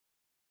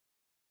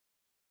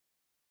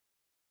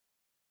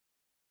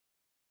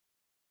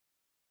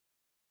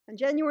On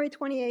January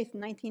 28,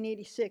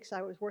 1986,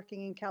 I was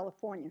working in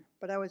California,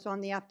 but I was on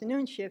the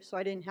afternoon shift, so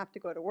I didn't have to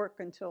go to work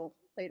until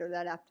later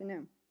that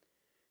afternoon.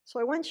 So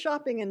I went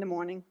shopping in the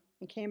morning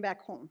and came back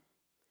home.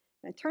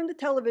 And I turned the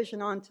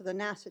television on to the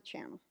NASA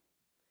channel.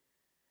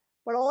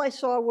 But all I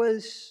saw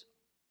was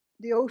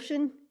the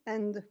ocean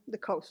and the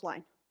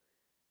coastline.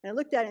 And I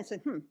looked at it and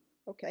said,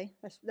 okay,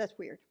 that's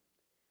weird.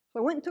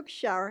 So I went and took a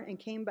shower and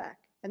came back.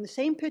 And the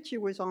same picture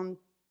was on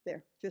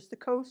there, just the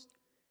coast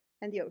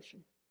and the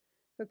ocean.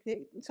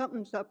 Okay,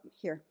 something's up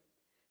here.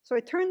 So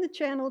I turned the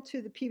channel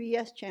to the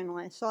PBS channel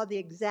and I saw the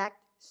exact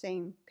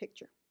same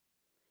picture.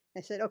 I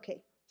said,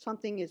 okay,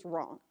 something is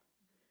wrong.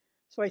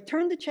 So I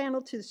turned the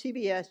channel to the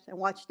CBS and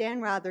watched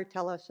Dan Rather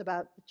tell us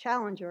about the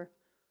Challenger,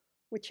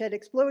 which had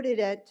exploded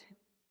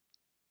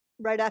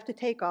right after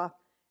takeoff,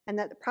 and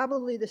that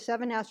probably the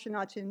 7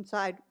 astronauts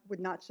inside would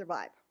not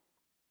survive.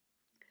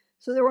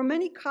 So there were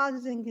many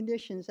causes and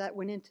conditions that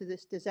went into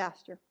this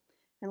disaster,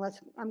 and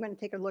I'm going to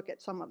take a look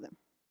at some of them.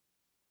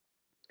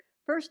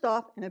 First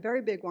off, and a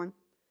very big one,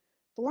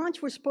 the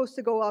launch was supposed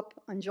to go up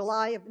in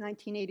July of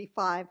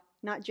 1985,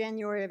 not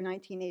January of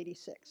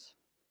 1986.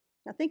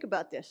 Now think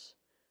about this.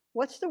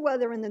 What's the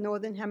weather in the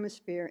Northern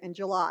Hemisphere in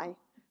July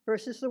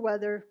versus the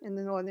weather in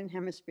the Northern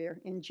Hemisphere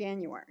in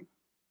January?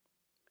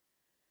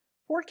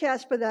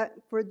 Forecast for the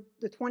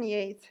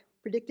 28th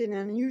predicted an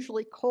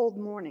unusually cold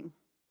morning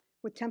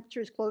with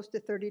temperatures close to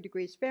 30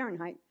 degrees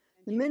Fahrenheit,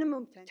 the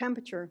minimum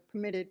temperature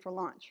permitted for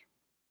launch.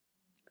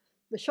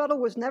 The shuttle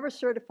was never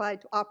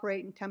certified to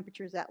operate in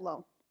temperatures that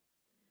low.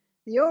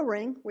 The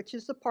O-ring, which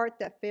is the part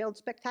that failed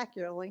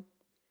spectacularly,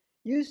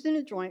 used in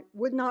the joint,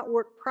 would not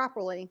work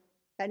properly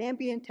at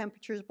ambient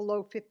temperatures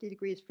below 50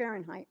 degrees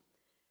Fahrenheit,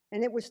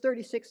 and it was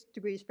 36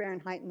 degrees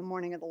Fahrenheit in the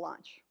morning of the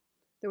launch.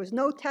 There was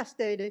no test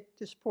data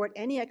to support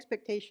any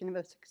expectation of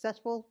a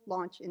successful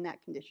launch in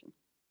that condition.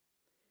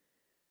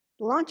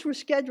 The launch was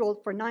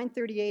scheduled for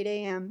 9:38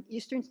 a.m.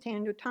 Eastern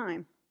Standard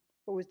Time,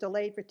 but was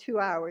delayed for 2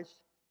 hours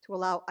to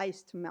allow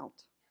ice to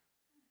melt.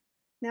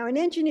 Now, an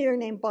engineer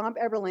named Bob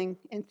Eberling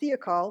in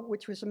Thiokol,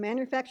 which was the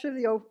manufacturer of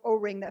the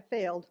O-ring that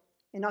failed,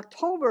 in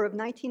October of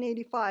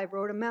 1985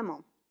 wrote a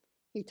memo.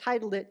 He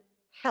titled it,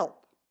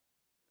 "Help,"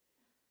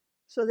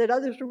 so that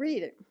others would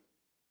read it.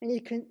 And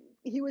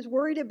he was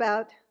worried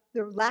about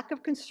the lack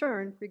of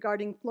concern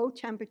regarding low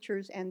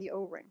temperatures and the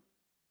O-ring.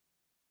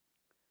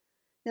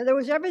 Now, there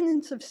was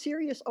evidence of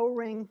serious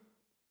O-ring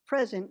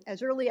present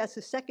as early as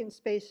the second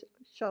space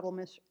shuttle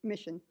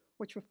mission,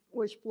 which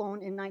was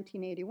flown in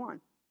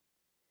 1981.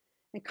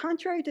 And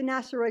contrary to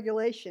NASA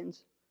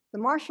regulations, the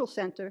Marshall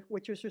Center,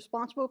 which was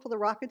responsible for the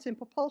rockets and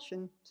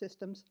propulsion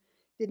systems,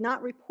 did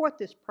not report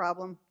this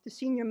problem to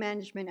senior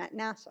management at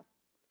NASA.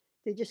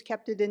 They just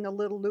kept it in the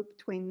little loop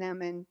between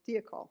them and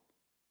Thiokol.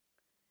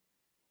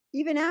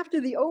 Even after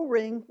the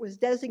O-ring was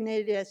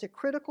designated as a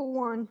critical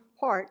one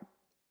part,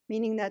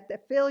 meaning that the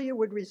failure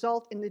would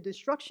result in the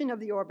destruction of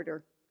the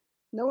orbiter,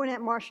 no one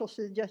at Marshall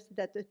suggested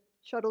that the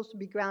shuttles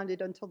be grounded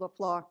until the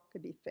flaw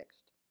could be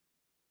fixed.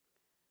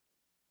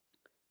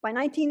 By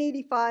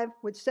 1985,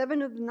 with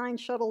 7 of the 9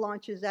 shuttle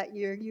launches that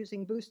year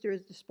using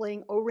boosters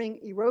displaying O-ring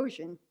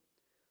erosion,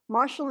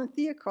 Marshall and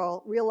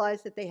Thiokol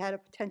realized that they had a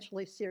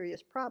potentially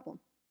serious problem,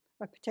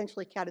 a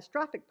potentially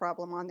catastrophic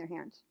problem on their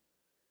hands.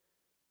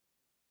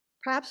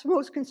 Perhaps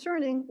most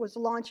concerning was the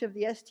launch of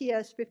the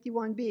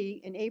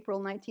STS-51B in April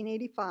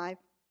 1985,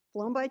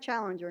 flown by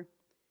Challenger,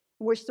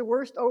 in which the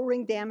worst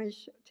O-ring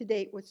damage to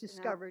date was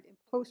discovered in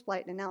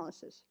post-flight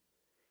analysis.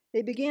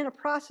 They began a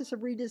process of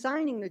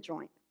redesigning the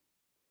joint.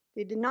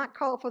 They did not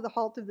call for the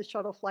halt of the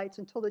shuttle flights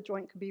until the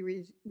joint could be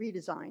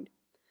redesigned,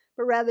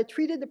 but rather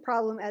treated the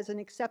problem as an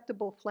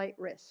acceptable flight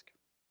risk.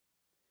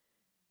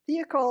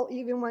 Thiokol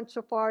even went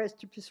so far as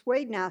to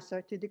persuade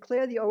NASA to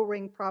declare the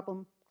O-ring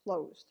problem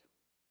closed.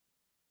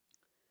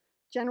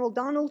 General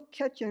Donald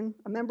Ketchum,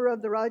 a member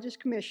of the Rogers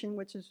Commission,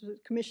 which is a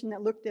commission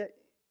that looked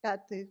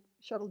at the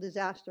shuttle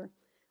disaster,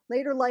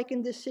 later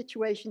likened this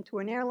situation to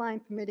an airline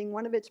permitting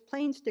one of its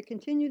planes to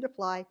continue to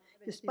fly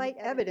despite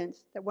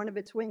evidence that one of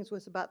its wings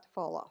was about to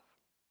fall off.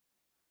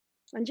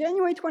 On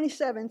January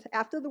 27th,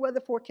 after the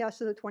weather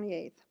forecast of the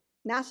 28th,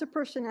 NASA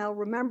personnel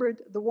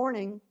remembered the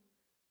warning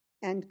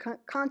and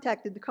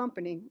contacted the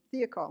company,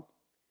 Thiokol.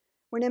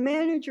 When a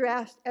manager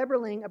asked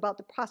Eberling about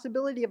the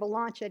possibility of a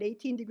launch at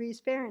 18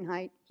 degrees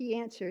Fahrenheit, he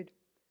answered,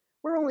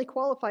 "We're only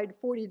qualified at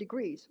 40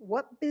 degrees.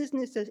 What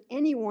business does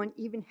anyone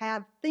even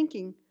have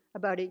thinking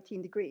about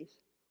 18 degrees?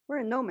 We're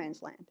in no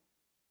man's land."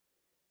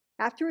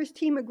 After his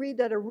team agreed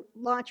that a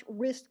launch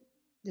risked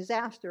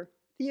disaster,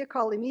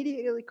 Thiokol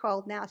immediately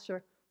called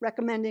NASA,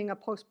 recommending a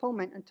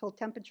postponement until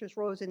temperatures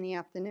rose in the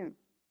afternoon.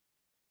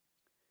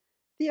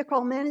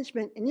 Thiokol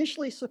management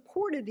initially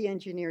supported the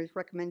engineer's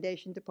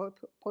recommendation to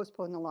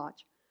postpone the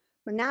launch,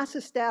 but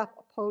NASA staff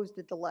opposed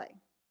the delay.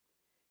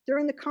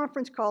 During the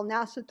conference call,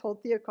 NASA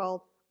told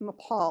Thiokol, "I'm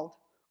appalled.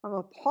 I'm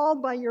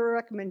appalled by your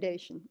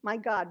recommendation. My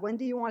God, when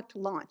do you want to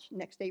launch?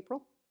 Next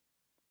April?"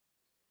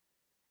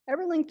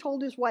 Eberling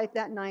told his wife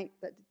that night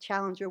that the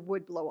Challenger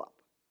would blow up.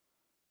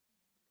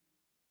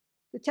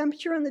 The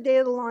temperature on the day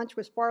of the launch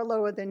was far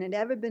lower than had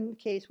ever been the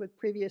case with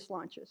previous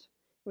launches.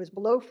 It was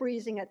below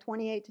freezing at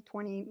 28 to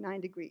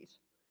 29 degrees.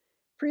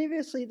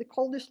 Previously, the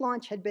coldest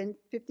launch had been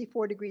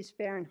 54 degrees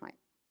Fahrenheit.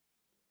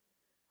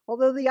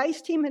 Although the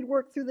ice team had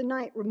worked through the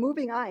night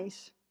removing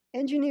ice,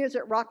 engineers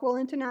at Rockwell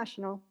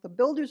International, the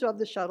builders of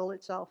the shuttle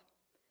itself,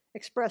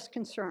 expressed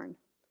concern.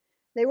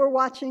 They were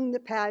watching the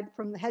pad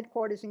from the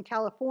headquarters in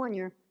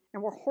California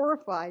and were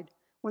horrified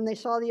when they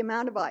saw the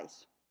amount of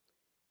ice.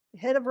 The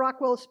head of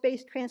Rockwell's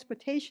Space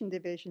Transportation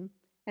Division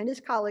and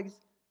his colleagues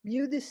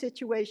viewed this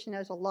situation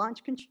as a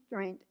launch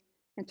constraint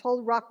and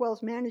told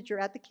Rockwell's manager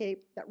at the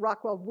Cape that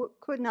Rockwell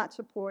could not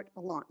support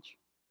a launch.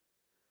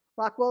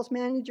 Rockwell's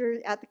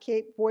manager at the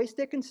Cape voiced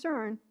their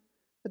concern,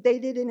 but they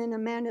did it in a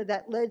manner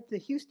that led the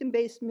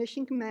Houston-based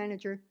mission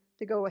manager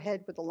to go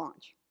ahead with the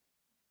launch.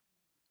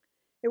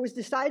 It was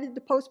decided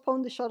to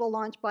postpone the shuttle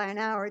launch by an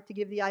hour to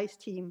give the ice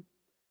team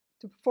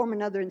to perform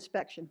another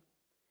inspection.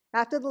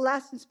 After the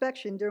last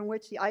inspection, during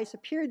which the ice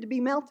appeared to be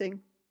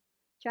melting,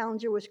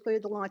 Challenger was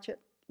cleared to launch at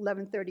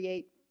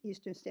 11:38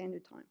 Eastern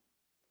Standard Time.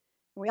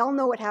 And we all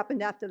know what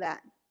happened after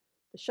that.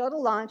 The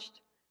shuttle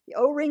launched, the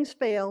O-rings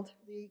failed,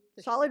 the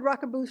solid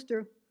rocket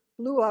booster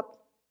blew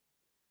up,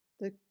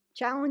 the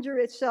Challenger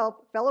itself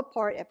fell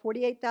apart at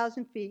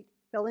 48,000 feet,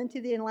 fell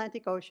into the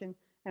Atlantic Ocean,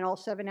 and all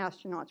 7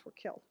 astronauts were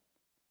killed.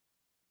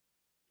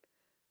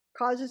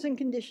 Causes and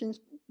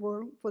conditions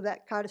for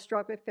that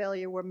catastrophic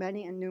failure were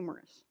many and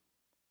numerous.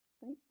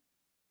 Okay?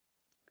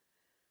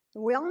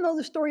 And we all know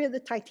the story of the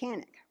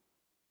Titanic.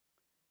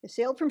 It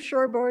sailed from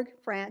Cherbourg,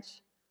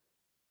 France,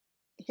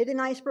 hit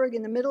an iceberg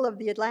in the middle of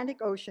the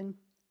Atlantic Ocean,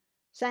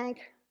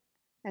 sank,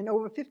 and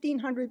over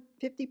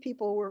 1,550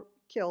 people were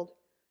killed.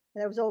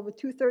 And that was over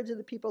 2/3 of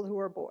the people who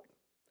were aboard.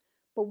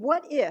 But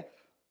what if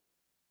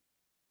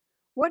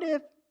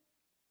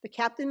the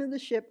captain of the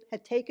ship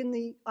had taken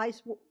the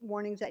ice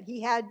warnings that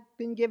he had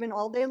been given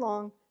all day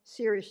long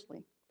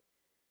seriously?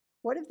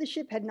 What if the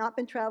ship had not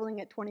been traveling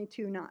at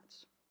 22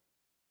 knots?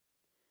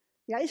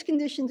 The ice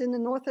conditions in the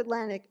North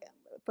Atlantic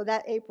for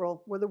that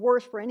April were the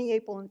worst for any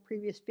April in the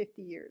previous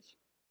 50 years.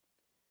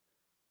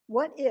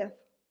 What if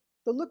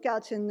the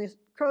lookouts in the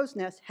crow's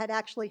nest had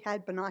actually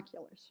had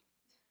binoculars?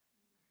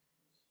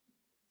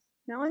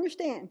 Now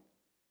understand,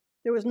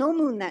 there was no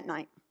moon that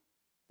night.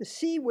 The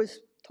sea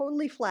was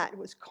totally flat. It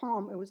was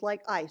calm. It was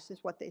like ice,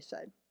 is what they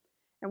said.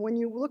 And when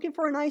you're looking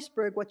for an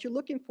iceberg, what you're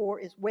looking for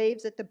is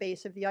waves at the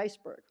base of the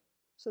iceberg.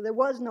 So there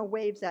was no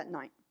waves that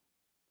night.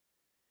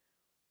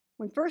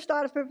 When First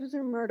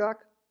Officer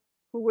Murdoch,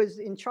 who was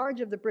in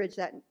charge of the bridge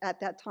at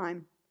that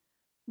time,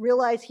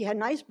 realized he had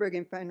an iceberg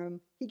in front of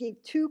him, he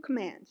gave 2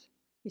 commands.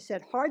 He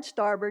said, hard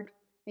starboard,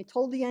 and he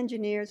told the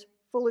engineers,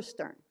 full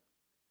astern.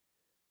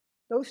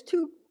 Those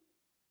 2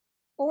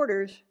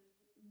 orders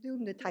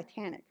doomed the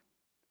Titanic.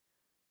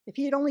 If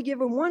he had only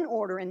given one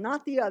order and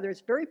not the other,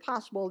 it's very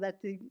possible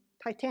that the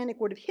Titanic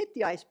would have hit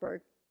the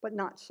iceberg, but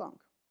not sunk.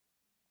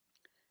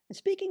 And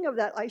speaking of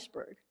that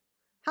iceberg,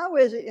 how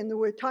is it, and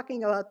we're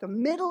talking about the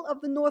middle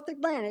of the North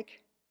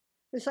Atlantic,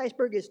 this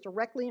iceberg is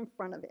directly in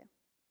front of it?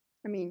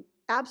 I mean,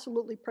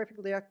 absolutely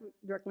perfectly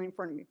directly in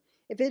front of you.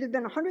 If it had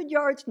been 100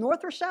 yards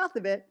north or south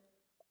of it,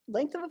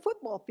 length of a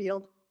football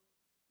field,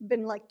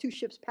 been like 2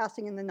 ships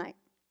passing in the night.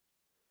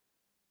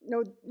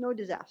 No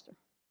disaster.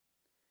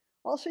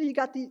 Also, you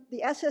got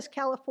the SS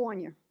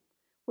California,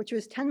 which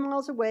was 10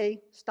 miles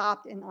away,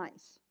 stopped in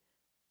ice.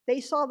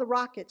 They saw the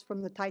rockets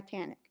from the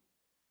Titanic.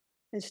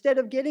 Instead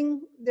of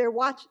getting their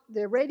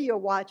radio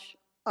watch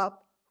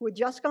up, who had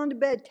just gone to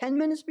bed 10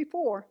 minutes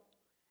before,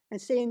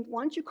 and saying,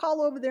 why don't you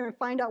call over there and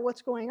find out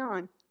what's going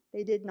on,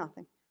 they did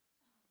nothing.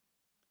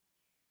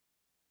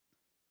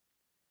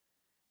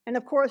 And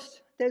of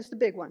course, there's the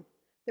big one.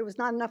 There was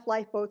not enough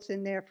lifeboats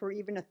in there for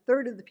even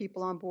 1/3 of the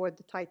people on board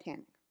the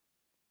Titanic.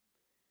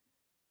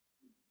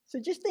 So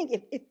just think,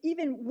 if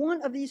even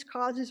one of these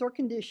causes or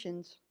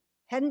conditions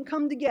hadn't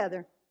come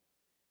together,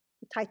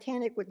 the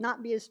Titanic would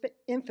not be as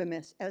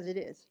infamous as it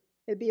is.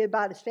 It'd be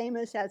about as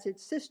famous as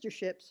its sister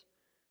ships,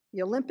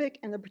 the Olympic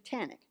and the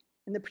Britannic.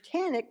 And the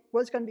Britannic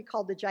was going to be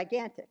called the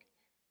Gigantic.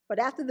 But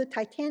after the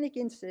Titanic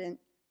incident,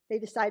 they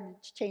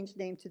decided to change the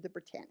name to the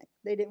Britannic.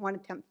 They didn't want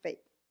to tempt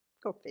fate.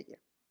 Go figure.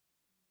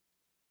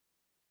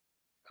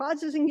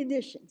 Causes and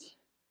conditions.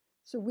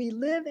 So we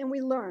live and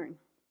we learn.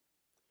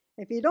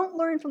 If you don't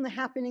learn from the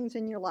happenings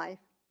in your life,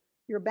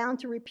 you're bound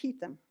to repeat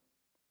them.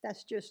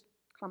 That's just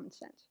common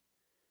sense.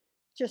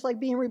 Just like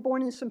being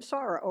reborn in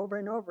samsara over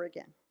and over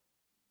again.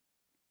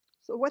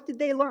 So what did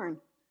they learn?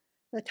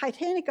 The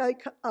Titanic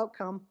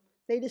outcome,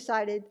 they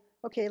decided,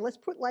 okay, let's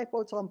put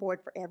lifeboats on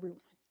board for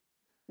everyone.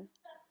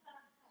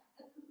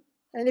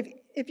 And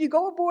if you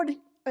go aboard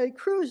a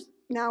cruise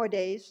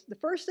nowadays, the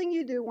first thing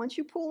you do once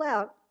you pull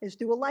out is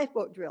do a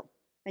lifeboat drill.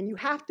 And you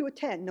have to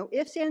attend, no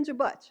ifs, ands, or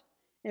buts.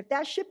 And if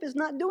that ship is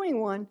not doing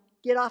one,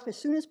 get off as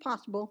soon as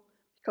possible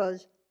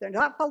because they're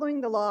not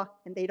following the law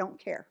and they don't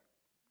care.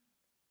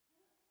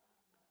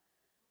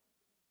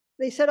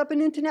 They set up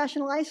an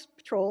international ice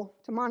patrol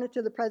to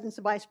monitor the presence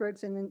of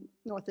icebergs in the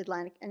North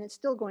Atlantic, and it's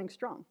still going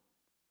strong.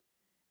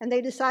 And they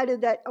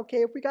decided that,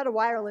 okay, if we got a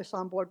wireless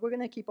on board, we're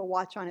going to keep a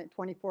watch on it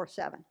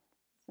 24/7.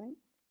 Right?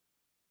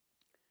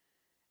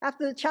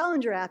 After the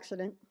Challenger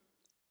accident,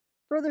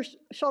 further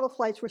shuttle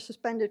flights were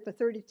suspended for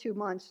 32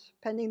 months,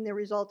 pending the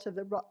results of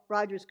the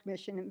Rogers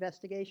Commission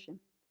investigation.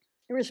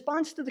 In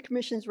response to the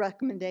Commission's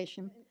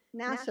recommendation,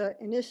 NASA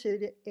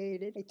initiated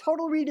a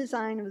total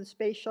redesign of the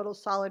Space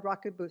Shuttle's solid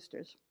rocket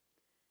boosters.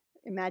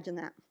 Imagine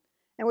that.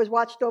 And was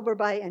watched over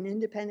by an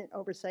independent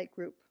oversight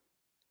group.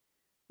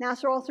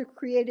 NASA also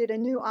created a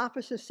new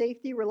Office of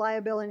Safety,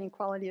 Reliability, and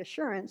Quality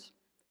Assurance,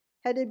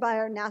 headed by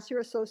our NASA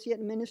Associate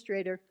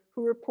Administrator,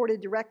 who reported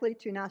directly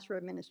to NASA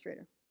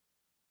Administrator.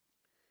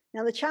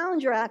 Now, the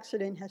Challenger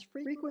accident has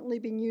frequently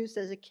been used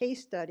as a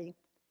case study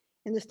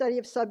in the study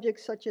of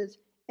subjects such as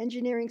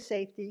engineering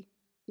safety,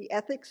 the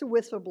ethics of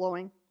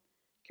whistleblowing,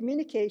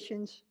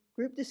 communications,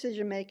 group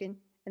decision-making,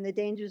 and the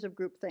dangers of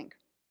groupthink.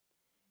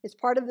 It's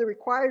part of the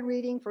required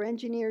reading for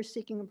engineers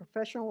seeking a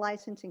professional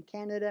license in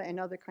Canada and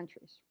other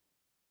countries.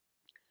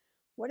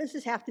 What does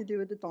this have to do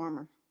with the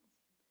Dharma?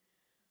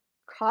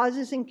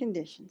 Causes and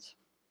conditions.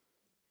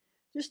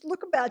 Just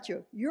look about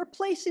you. Your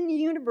place in the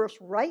universe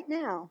right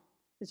now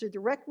is a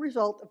direct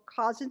result of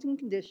causes and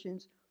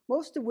conditions,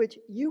 most of which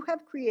you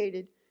have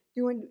created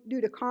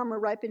due to karma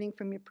ripening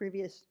from your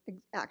previous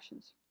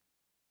actions.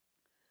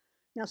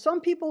 Now,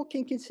 some people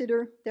can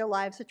consider their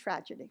lives a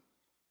tragedy.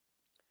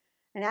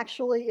 And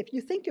actually, if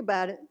you think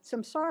about it,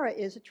 samsara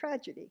is a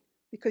tragedy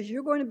because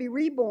you're going to be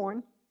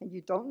reborn and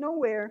you don't know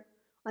where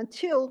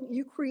until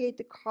you create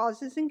the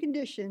causes and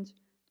conditions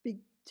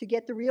to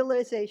get the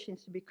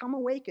realizations to become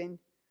awakened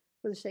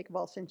for the sake of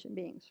all sentient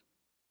beings.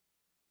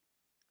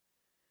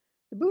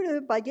 The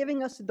Buddha, by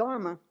giving us the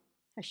Dharma,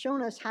 has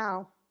shown us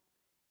how,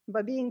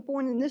 by being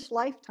born in this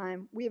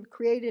lifetime, we have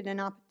created an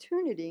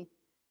opportunity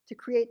to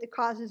create the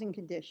causes and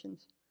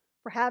conditions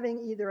for having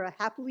either a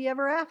happily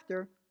ever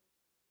after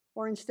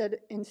or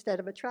instead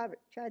of a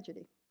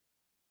tragedy.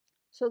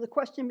 So the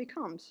question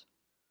becomes,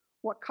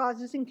 what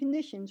causes and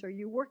conditions are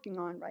you working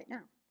on right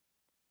now?